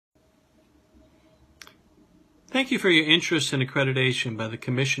Thank you for your interest in accreditation by the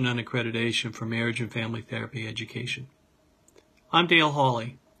Commission on Accreditation for Marriage and Family Therapy Education. I'm Dale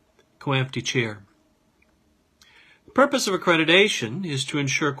Hawley, COAMFTE Chair. The purpose of accreditation is to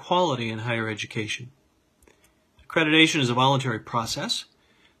ensure quality in higher education. Accreditation is a voluntary process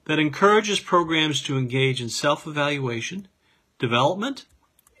that encourages programs to engage in self-evaluation, development,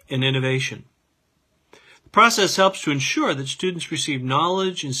 and innovation. The process helps to ensure that students receive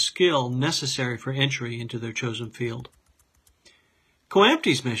knowledge and skill necessary for entry into their chosen field.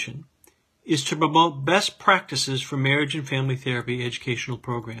 COAMFTE's mission is to promote best practices for marriage and family therapy educational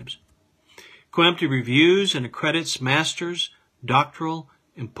programs. COAMFTE reviews and accredits master's, doctoral,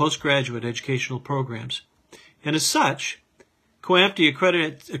 and postgraduate educational programs. And as such, COAMFTE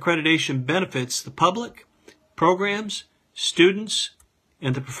accreditation benefits the public, programs, students,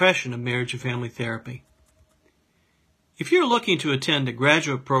 and the profession of marriage and family therapy. If you're looking to attend a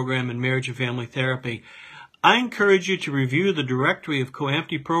graduate program in marriage and family therapy, I encourage you to review the directory of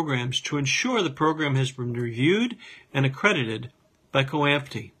COAMFTE programs to ensure the program has been reviewed and accredited by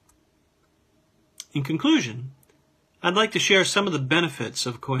COAMFTE. In conclusion, I'd like to share some of the benefits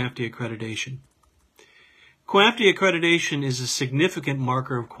of COAMFTE accreditation. COAMFTE accreditation is a significant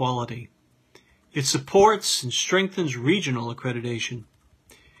marker of quality. It supports and strengthens regional accreditation.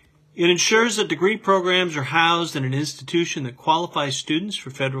 It ensures that degree programs are housed in an institution that qualifies students for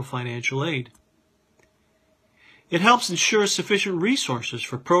federal financial aid. It helps ensure sufficient resources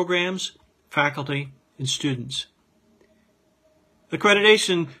for programs, faculty, and students.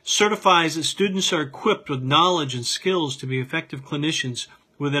 Accreditation certifies that students are equipped with knowledge and skills to be effective clinicians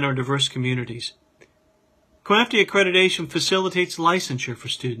within our diverse communities. COAMFTE accreditation facilitates licensure for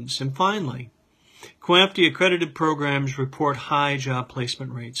students. And finally, COAMFTE accredited programs report high job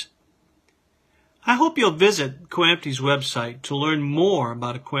placement rates. I hope you'll visit COAMFTE's website to learn more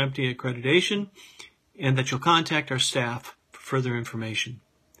about COAMFTE accreditation and that you'll contact our staff for further information.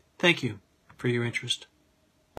 Thank you for your interest.